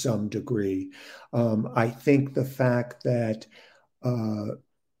 certainly to some degree. I think the fact that,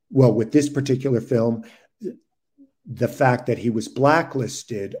 with this particular film, the fact that he was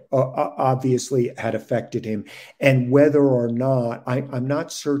blacklisted obviously had affected him. And whether or not, I'm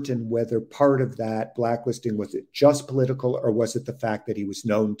not certain whether part of that blacklisting, was it just political, or was it the fact that he was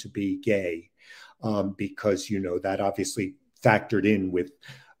known to be gay? Because, that obviously factored in with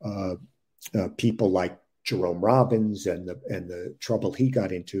people like Jerome Robbins and the trouble he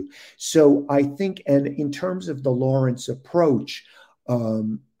got into. So I think, and in terms of the Lawrence approach,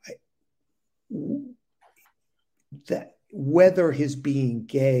 that whether his being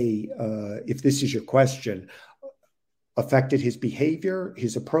gay, if this is your question, affected his behavior,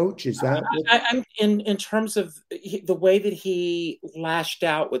 his approach, is that? I'm in terms of the way that he lashed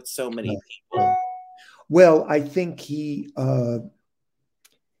out with so many people. Well, I think he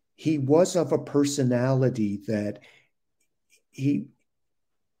was of a personality that he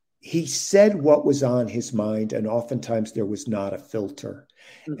said what was on his mind, and oftentimes there was not a filter.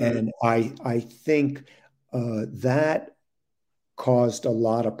 Mm-hmm. And I think that caused a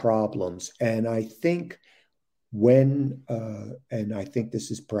lot of problems. And I think and I think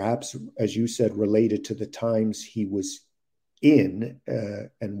this is perhaps, as you said, related to the times he was in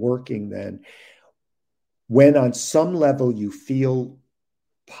and working then, when on some level you feel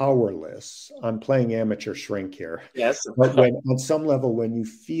powerless. I'm playing amateur shrink here. Yes. But on some level, when you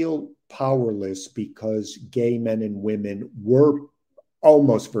feel powerless because gay men and women were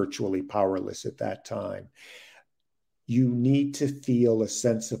almost virtually powerless at that time, you need to feel a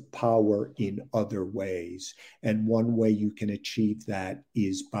sense of power in other ways. And one way you can achieve that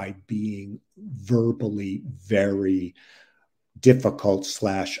is by being verbally very difficult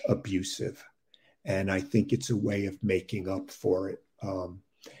 / abusive. And I think it's a way of making up for it.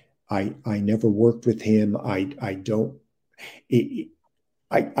 I never worked with him. I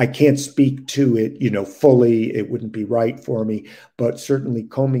can't speak to it, fully. It wouldn't be right for me. But certainly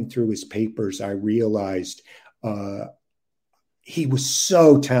combing through his papers, I realized he was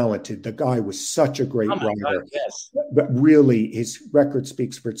so talented. The guy was such a great writer. God, yes. But really, his record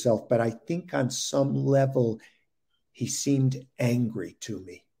speaks for itself. But I think on some level, he seemed angry to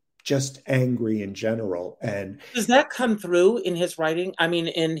me. Just angry in general. And does that come through in his writing? I mean,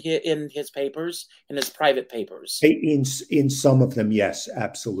 in his papers, in his private papers? In some of them, yes,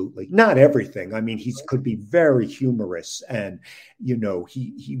 absolutely. Not everything. I mean, he could be very humorous, and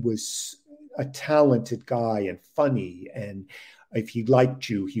he was a talented guy and funny, and if he liked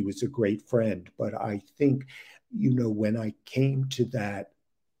you, he was a great friend. But I think, when I came to that,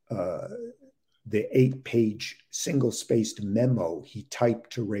 the 8-page single-spaced memo he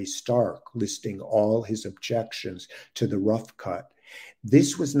typed to Ray Stark listing all his objections to the rough cut.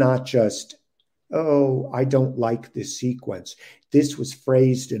 This was not just, I don't like this sequence. This was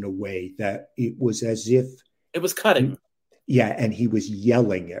phrased in a way that it was as if it was cutting. Yeah, and he was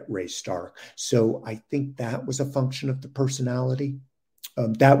yelling at Ray Stark. So I think that was a function of the personality.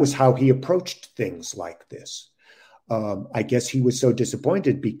 That was how he approached things like this. I guess he was so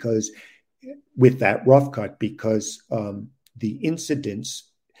disappointed with that rough cut, because the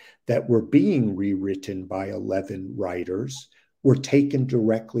incidents that were being rewritten by 11 writers were taken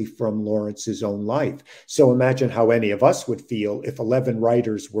directly from Lawrence's own life. So imagine how any of us would feel if 11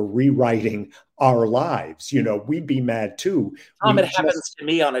 writers were rewriting our lives. We'd be mad too. It happens to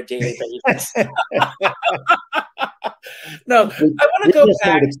me on a daily basis. No, I want to go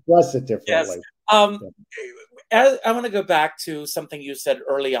back. Express it differently. Yes. I want to go back to something you said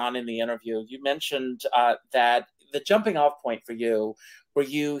early on in the interview. You mentioned that the jumping off point for you were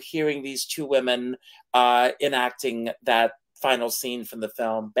you hearing these two women enacting that final scene from the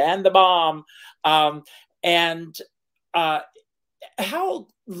film, "Ban the bomb." And how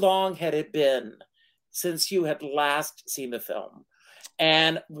long had it been since you had last seen the film?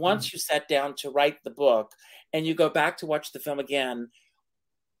 And once you sat down to write the book and you go back to watch the film again,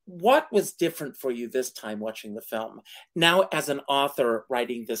 what was different for you this time watching the film? Now, as an author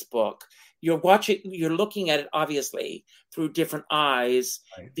writing this book, you're looking at it obviously through different eyes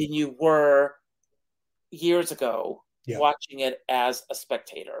than you were years ago watching it as a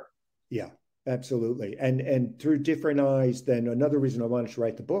spectator. Yeah, absolutely. And through different eyes. Then another reason I wanted to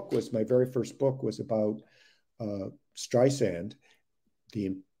write the book was my very first book was about Streisand,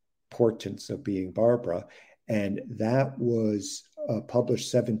 the importance of being Barbara. And that was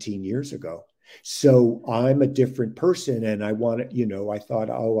published 17 years ago. So I'm a different person, and I thought,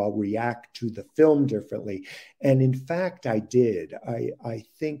 I'll react to the film differently. And in fact, I did. I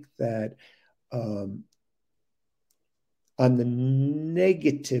think that on the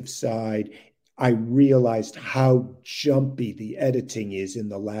negative side, I realized how jumpy the editing is in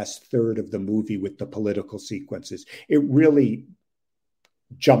the last third of the movie with the political sequences. It really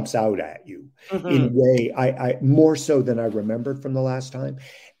jumps out at you in a way, I more so than I remembered from the last time.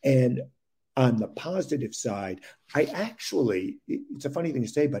 And on the positive side, it's a funny thing to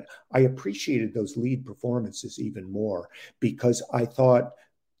say, but I appreciated those lead performances even more, because I thought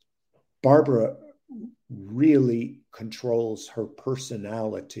Barbara really controls her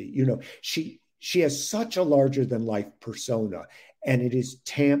personality. She has such a larger than life persona, and it is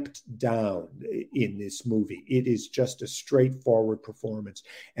tamped down in this movie. It is just a straightforward performance.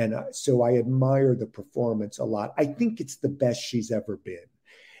 And so I admire the performance a lot. I think it's the best she's ever been.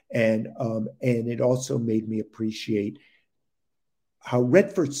 And it also made me appreciate how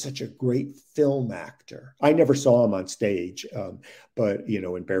Redford's such a great film actor. I never saw him on stage, but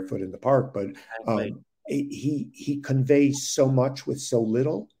in Barefoot in the Park, but he conveys so much with so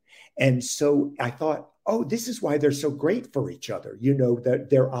little. And so I thought, this is why they're so great for each other, that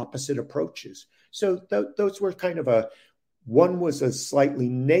they're opposite approaches. So those were kind of one was a slightly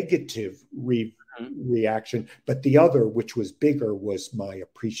negative reaction, but the other, which was bigger, was my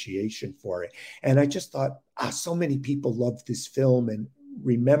appreciation for it. And I just thought, so many people love this film and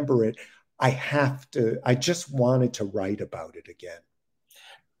remember it. I just wanted to write about it again.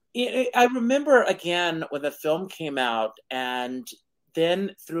 I remember again when the film came out, and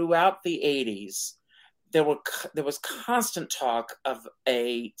then throughout the 80s, there was constant talk of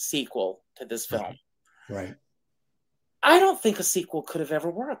a sequel to this film. Right. I don't think a sequel could have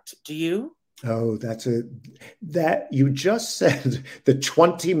ever worked. Do you? Oh, that you just said the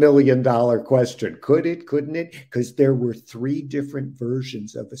 $20 million question. Could it, couldn't it? Because there were 3 different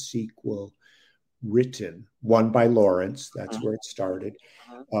versions of a sequel written, one by Lawrence. That's where it started.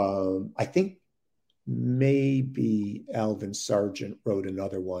 I think maybe Alvin Sargent wrote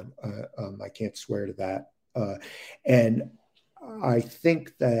another one. I can't swear to that. And I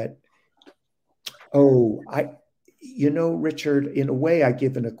think that, Richard, in a way, I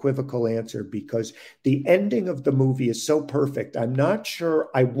give an equivocal answer, because the ending of the movie is so perfect. I'm not sure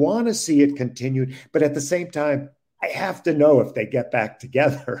I want to see it continued, but at the same time, I have to know if they get back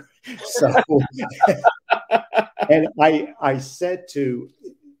together. So, and I said to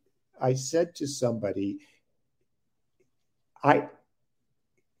somebody,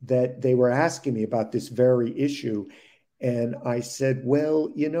 that they were asking me about this very issue. And I said, well,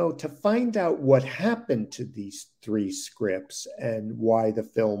 to find out what happened to these 3 scripts and why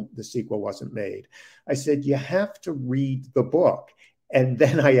the sequel wasn't made, I said, you have to read the book. And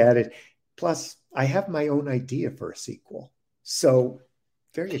then I added, plus I have my own idea for a sequel. So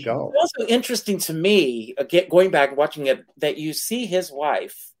there you go. It's also interesting to me, going back and watching it, that you see his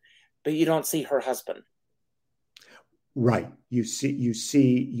wife, but you don't see her husband. Right.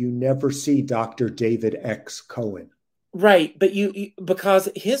 You never see Dr. David X. Cohen. Right. But because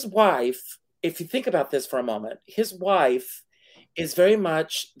his wife, if you think about this for a moment, his wife is very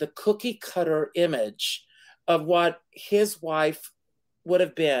much the cookie cutter image of what his wife would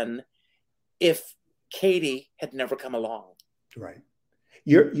have been if Katie had never come along. Right.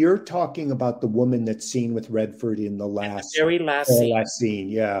 You're talking about the woman that's seen with Redford in the very last scene.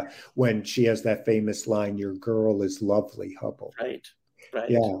 Yeah. When she has that famous line, "Your girl is lovely, Hubble." Right.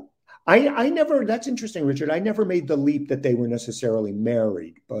 Yeah. I never, that's interesting, Richard. I never made the leap that they were necessarily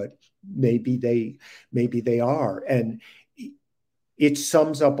married, but maybe they are. And it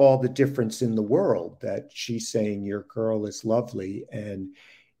sums up all the difference in the world, that she's saying your girl is lovely. And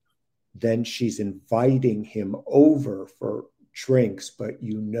then she's inviting him over for drinks, but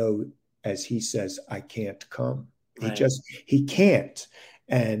as he says, I can't come. Right. He can't.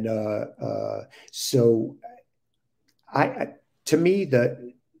 And so To me,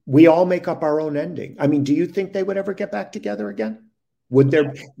 we all make up our own ending. I mean, do you think they would ever get back together again? Would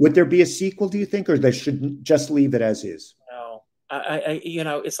there be a sequel, do you think, or they should just leave it as is? No,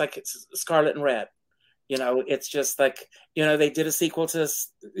 it's like it's Scarlet and Red. It's just like, they did a sequel to,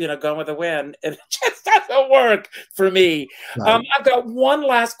 Gone with the Wind, and it just doesn't work for me. Right. I've got one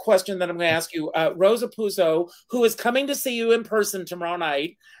last question that I'm going to ask you. Rosa Puzo, who is coming to see you in person tomorrow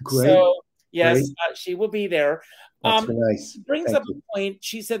night. Great. So, yes, Great. she will be there. That's nice. Brings up a point.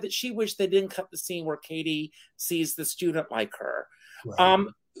 She said that she wished they didn't cut the scene where Katie sees the student like her. Right.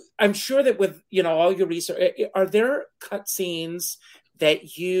 I'm sure that with, all your research, are there cut scenes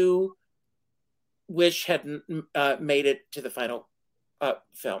that you wish hadn't made it to the final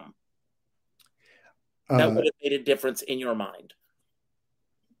film that would have made a difference in your mind?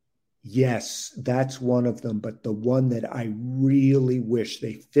 Yes, that's one of them. But the one that I really wish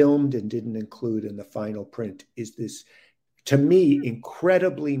they filmed and didn't include in the final print is this, to me,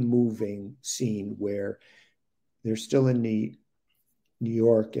 incredibly moving scene where they're still in New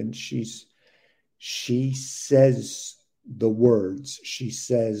York, and she says the words. She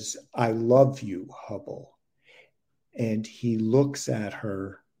says, "I love you, Hubble." And he looks at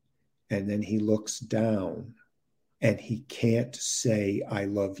her, and then he looks down, and he can't say, "I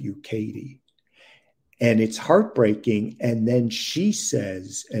love you, Katie." And it's heartbreaking. And then she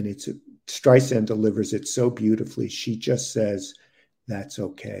says, and Streisand delivers it so beautifully. She just says, "That's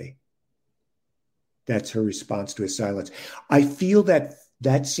okay." That's her response to his silence. I feel that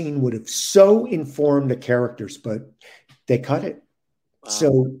scene would have so informed the characters, but they cut it. Wow.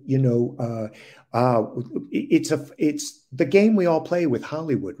 So, it's the game we all play with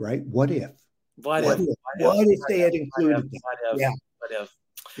Hollywood, right? What if? What if they had included that?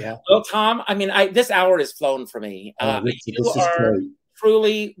 Yeah. Well, Tom, I mean, this hour has flown for me. You are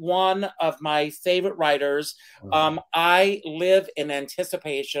truly one of my favorite writers. I live in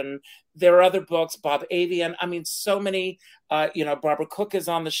anticipation. There are other books, Bob Avian. I mean, so many, Barbara Cook is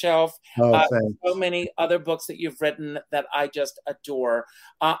on the shelf. So many other books that you've written that I just adore.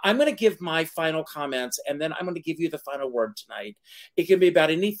 I'm going to give my final comments, and then I'm going to give you the final word tonight. It can be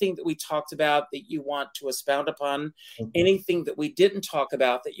about anything that we talked about that you want to expound upon, anything that we didn't talk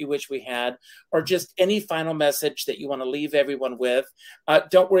about that you wish we had, or just any final message that you want to leave everyone with.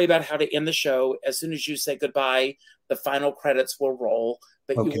 Don't worry about how to end the show. As soon as you say goodbye, the final credits will roll,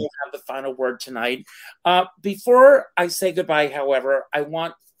 but you will have the final word tonight. Before I say goodbye, however, I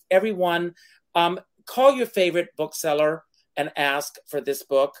want everyone, call your favorite bookseller and ask for this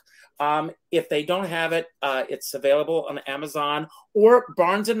book. If they don't have it, it's available on Amazon or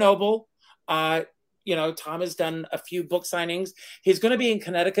Barnes & Noble. Tom has done a few book signings. He's going to be in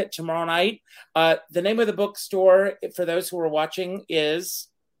Connecticut tomorrow night. The name of the bookstore, for those who are watching, is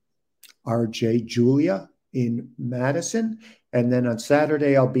R.J. Julia in Madison. And then on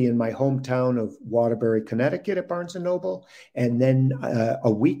Saturday, I'll be in my hometown of Waterbury, Connecticut at Barnes & Noble. And then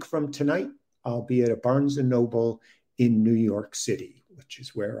a week from tonight, I'll be at a Barnes & Noble in New York City, which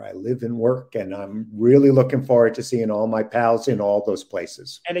is where I live and work. And I'm really looking forward to seeing all my pals in all those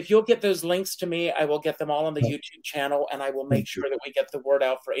places. And if you'll get those links to me, I will get them all on the YouTube channel, and I will make sure that we get the word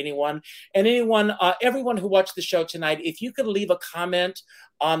out for anyone. And everyone who watched the show tonight, if you could leave a comment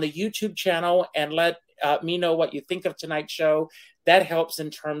on the YouTube channel and let me know what you think of tonight's show, that helps in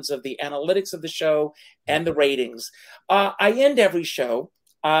terms of the analytics of the show and the ratings. I end every show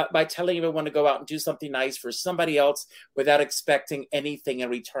by telling everyone to go out and do something nice for somebody else without expecting anything in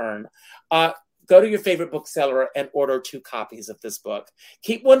return. Go to your favorite bookseller and order 2 copies of this book.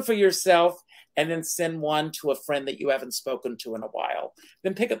 Keep one for yourself, and then send one to a friend that you haven't spoken to in a while.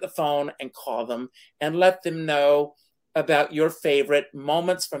 Then pick up the phone and call them and let them know about your favorite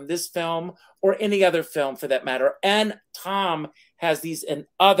moments from this film or any other film for that matter. And Tom has these and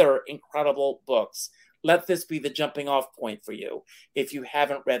other incredible books. Let this be the jumping off point for you if you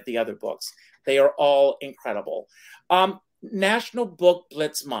haven't read the other books. They are all incredible. National Book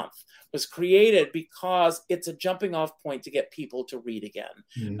Blitz Month was created because it's a jumping off point to get people to read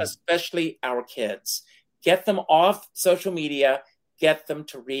again, especially our kids. Get them off social media, get them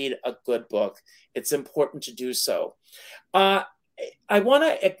to read a good book. It's important to do so. I want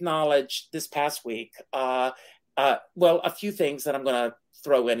to acknowledge this past week, a few things that I'm going to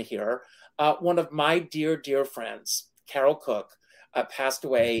throw in here. One of my dear, dear friends, Carol Cook, passed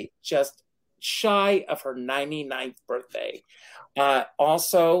away just shy of her 99th birthday.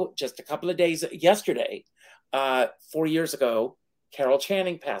 Also, just a couple of days yesterday, 4 years ago, Carol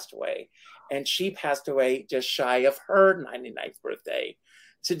Channing passed away, and she passed away just shy of her 99th birthday.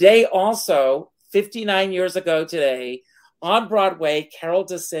 Today, also, 59 years ago today, on Broadway, Carol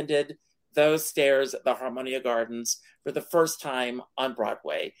descended those stairs at the Harmonia Gardens for the first time on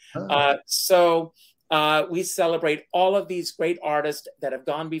Broadway. Oh. So we celebrate all of these great artists that have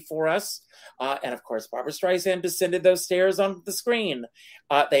gone before us. And of course, Barbra Streisand descended those stairs on the screen.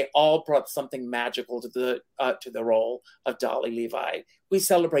 They all brought something magical to the role of Dolly Levi. We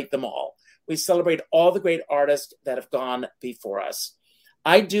celebrate them all. We celebrate all the great artists that have gone before us.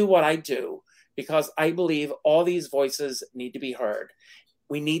 I do what I do because I believe all these voices need to be heard.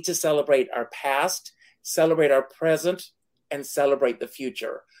 We need to celebrate our past, celebrate our present, and celebrate the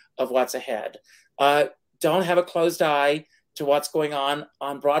future of what's ahead. Don't have a closed eye to what's going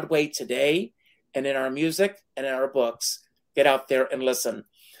on Broadway today and in our music and in our books. Get out there and listen.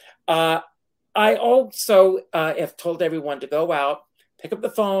 I also have told everyone to go out, pick up the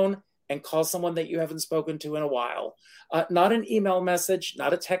phone, and call someone that you haven't spoken to in a while. Not an email message,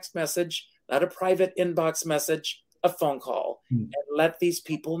 not a text message, not a private inbox message, a phone call. And let these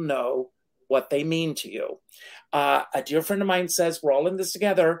people know what they mean to you. A dear friend of mine says, we're all in this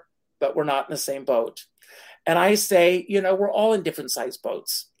together, but we're not in the same boat. And I say, we're all in different size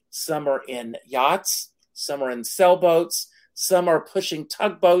boats. Some are in yachts, some are in sailboats, some are pushing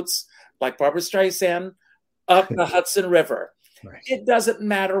tugboats like Barbra Streisand up the Hudson River. Right. It doesn't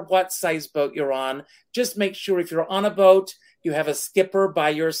matter what size boat you're on. Just make sure if you're on a boat, you have a skipper by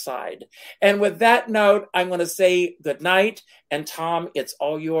your side. And with that note, I'm going to say good night. And Tom, it's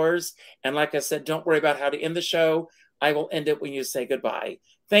all yours. And like I said, don't worry about how to end the show. I will end it when you say goodbye.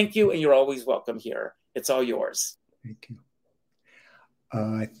 Thank you. And you're always welcome here. It's all yours. Thank you.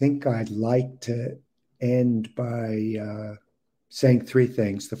 I think I'd like to end by saying three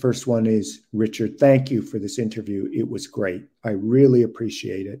things. The first one is, Richard, thank you for this interview. It was great. I really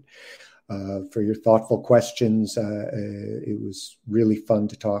appreciate it. For your thoughtful questions. It was really fun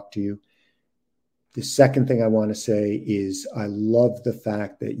to talk to you. The second thing I want to say is I love the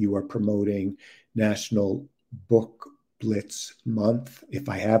fact that you are promoting National Book Blitz Month, if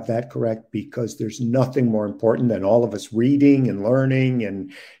I have that correct, because there's nothing more important than all of us reading and learning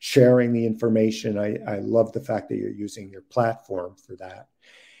and sharing the information. I love the fact that you're using your platform for that.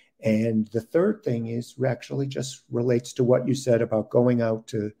 And the third thing is actually just relates to what you said about going out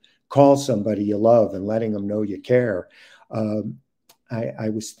to call somebody you love and letting them know you care. I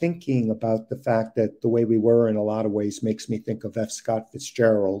was thinking about the fact that the way we were in a lot of ways makes me think of F. Scott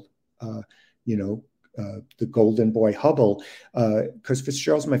Fitzgerald, the Golden Boy Hubble, because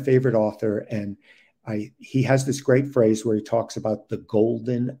Fitzgerald's my favorite author. And he has this great phrase where he talks about the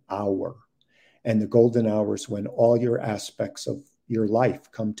golden hour. And the golden hour is when all your aspects of your life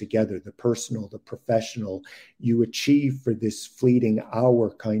come together, the personal, the professional, you achieve for this fleeting hour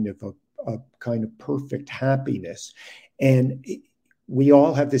kind of a kind of perfect happiness. And we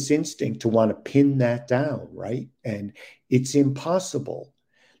all have this instinct to want to pin that down, right? And it's impossible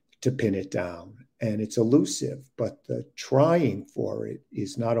to pin it down. And it's elusive, but the trying for it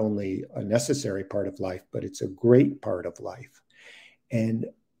is not only a necessary part of life, but it's a great part of life. And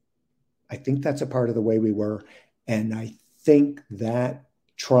I think that's a part of the way we were. And I think that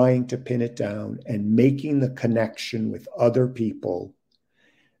trying to pin it down and making the connection with other people,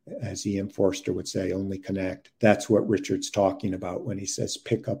 as E.M. Forster would say, only connect. That's what Richard's talking about when he says,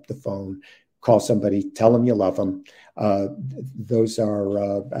 pick up the phone, call somebody, tell them you love them. Those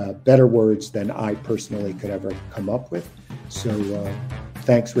are better words than I personally could ever come up with. So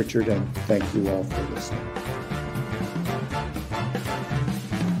thanks, Richard, and thank you all for listening.